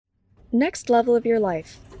Next level of your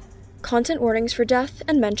life. Content warnings for death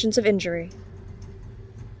and mentions of injury.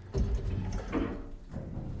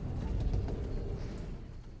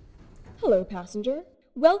 Hello, passenger.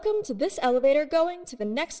 Welcome to this elevator going to the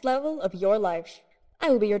next level of your life. I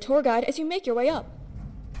will be your tour guide as you make your way up.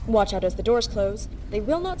 Watch out as the doors close. They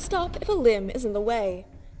will not stop if a limb is in the way.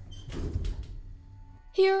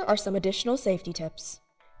 Here are some additional safety tips.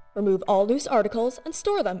 Remove all loose articles and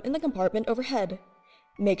store them in the compartment overhead.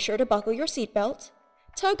 Make sure to buckle your seatbelt.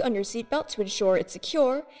 Tug on your seatbelt to ensure it's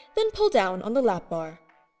secure, then pull down on the lap bar.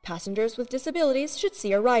 Passengers with disabilities should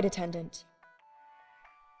see a ride attendant.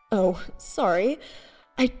 Oh, sorry.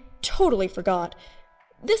 I totally forgot.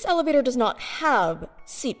 This elevator does not have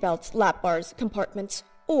seatbelts, lap bars, compartments,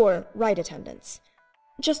 or ride attendants.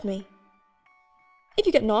 Just me. If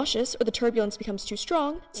you get nauseous or the turbulence becomes too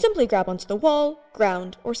strong, simply grab onto the wall,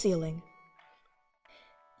 ground, or ceiling.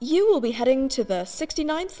 You will be heading to the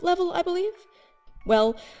 69th level, I believe?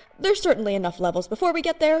 Well, there's certainly enough levels before we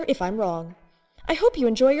get there if I'm wrong. I hope you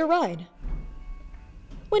enjoy your ride.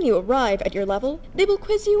 When you arrive at your level, they will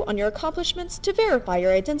quiz you on your accomplishments to verify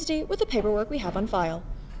your identity with the paperwork we have on file.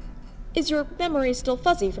 Is your memory still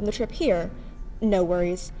fuzzy from the trip here? No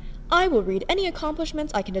worries. I will read any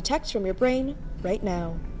accomplishments I can detect from your brain right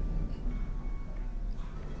now.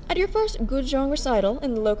 At your first Guzhong recital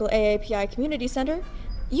in the local AAPI Community Center,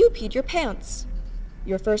 you peed your pants.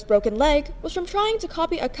 Your first broken leg was from trying to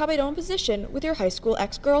copy a kabedon position with your high school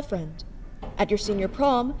ex-girlfriend. At your senior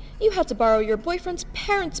prom, you had to borrow your boyfriend's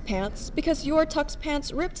parents' pants because your tux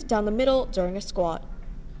pants ripped down the middle during a squat.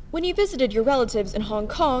 When you visited your relatives in Hong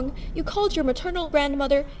Kong, you called your maternal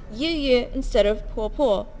grandmother Ye Ye instead of Po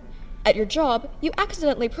Po. At your job, you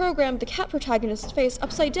accidentally programmed the cat protagonist's face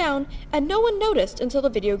upside down, and no one noticed until the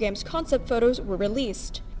video game's concept photos were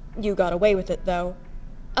released. You got away with it, though.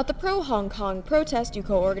 At the pro-Hong Kong protest you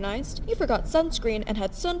co-organized, you forgot sunscreen and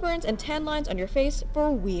had sunburns and tan lines on your face for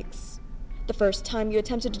weeks. The first time you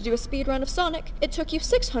attempted to do a speedrun of Sonic, it took you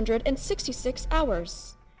 666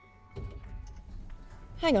 hours.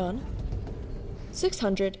 Hang on.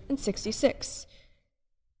 666.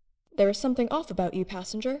 There is something off about you,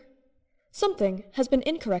 passenger. Something has been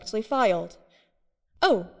incorrectly filed.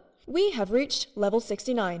 Oh, we have reached level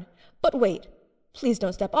 69. But wait, please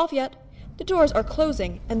don't step off yet. The doors are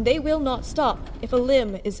closing, and they will not stop if a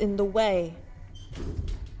limb is in the way.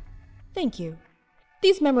 Thank you.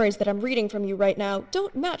 These memories that I'm reading from you right now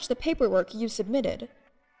don't match the paperwork you submitted.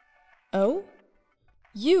 Oh?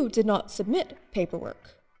 You did not submit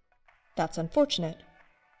paperwork. That's unfortunate.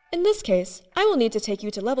 In this case, I will need to take you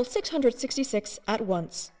to level 666 at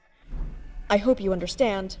once. I hope you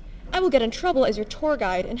understand. I will get in trouble as your tour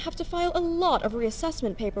guide and have to file a lot of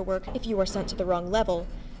reassessment paperwork if you are sent to the wrong level.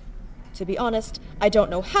 To be honest, I don't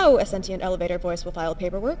know how a sentient elevator voice will file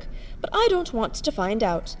paperwork, but I don't want to find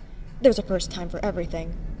out. There's a first time for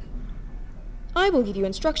everything. I will give you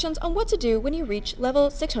instructions on what to do when you reach level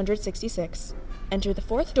 666. Enter the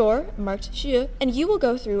fourth door, marked Xue, and you will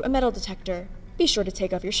go through a metal detector. Be sure to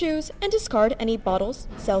take off your shoes and discard any bottles,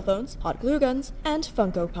 cell phones, hot glue guns, and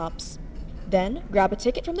Funko Pops. Then, grab a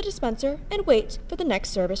ticket from the dispenser and wait for the next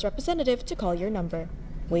service representative to call your number.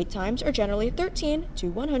 Wait times are generally 13 to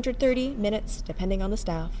 130 minutes, depending on the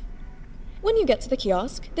staff. When you get to the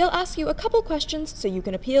kiosk, they'll ask you a couple questions so you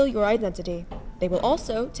can appeal your identity. They will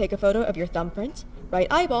also take a photo of your thumbprint, right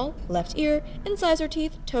eyeball, left ear, incisor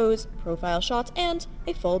teeth, toes, profile shot, and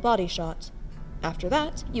a full body shot. After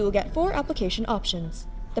that, you will get 4 application options: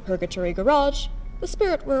 the Purgatory Garage, the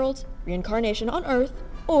Spirit World, Reincarnation on Earth,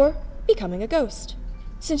 or becoming a ghost.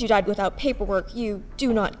 Since you died without paperwork, you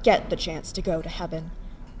do not get the chance to go to heaven.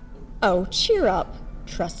 Oh, cheer up.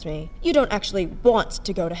 Trust me, you don't actually want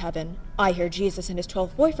to go to heaven. I hear Jesus and his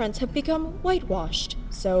 12 boyfriends have become whitewashed,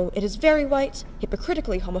 so it is very white,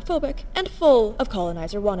 hypocritically homophobic, and full of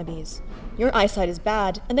colonizer wannabes. Your eyesight is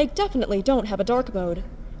bad, and they definitely don't have a dark mode.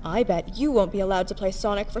 I bet you won't be allowed to play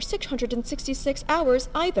Sonic for 666 hours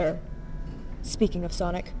either. Speaking of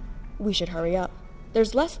Sonic, we should hurry up.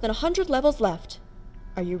 There's less than 100 levels left.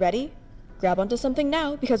 Are you ready? Grab onto something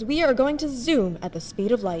now, because we are going to zoom at the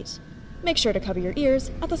speed of light. Make sure to cover your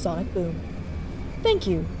ears at the sonic boom. Thank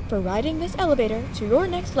you for riding this elevator to your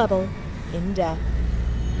next level in death.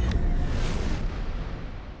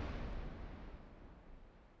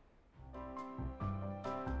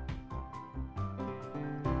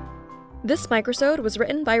 This microsode was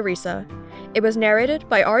written by Risa. It was narrated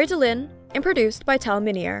by Ari Delin and produced by Tal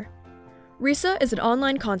Minier. Risa is an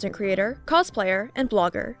online content creator, cosplayer, and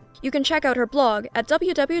blogger. You can check out her blog at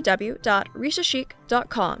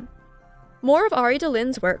www.rishachic.com. More of Ari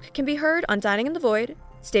Delin's work can be heard on Dining in the Void,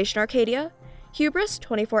 Station Arcadia, Hubris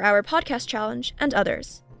 24-Hour Podcast Challenge, and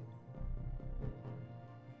others.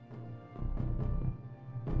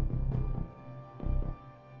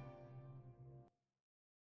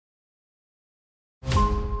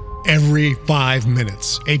 Every 5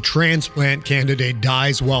 minutes, a transplant candidate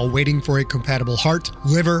dies while waiting for a compatible heart,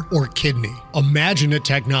 liver, or kidney. Imagine a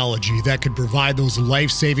technology that could provide those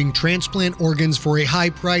life-saving transplant organs for a high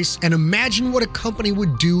price, and imagine what a company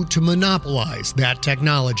would do to monopolize that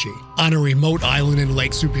technology. On a remote island in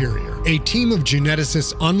Lake Superior, a team of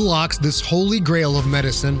geneticists unlocks this holy grail of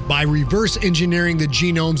medicine by reverse engineering the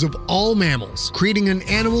genomes of all mammals, creating an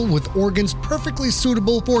animal with organs perfectly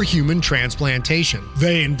suitable for human transplantation.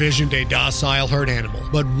 They envisioned a docile herd animal,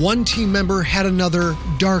 but one team member had another,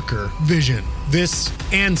 darker vision. This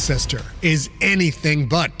ancestor is anything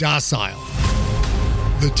but docile.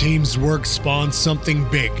 The team's work spawned something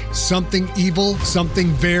big, something evil, something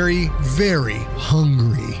very, very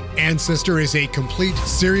hungry. Ancestor is a complete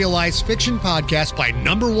serialized fiction podcast by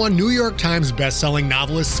 #1 New York Times bestselling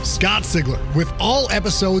novelist Scott Sigler, with all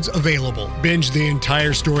episodes available. Binge the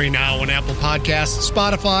entire story now on Apple Podcasts,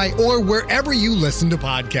 Spotify, or wherever you listen to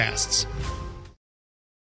podcasts.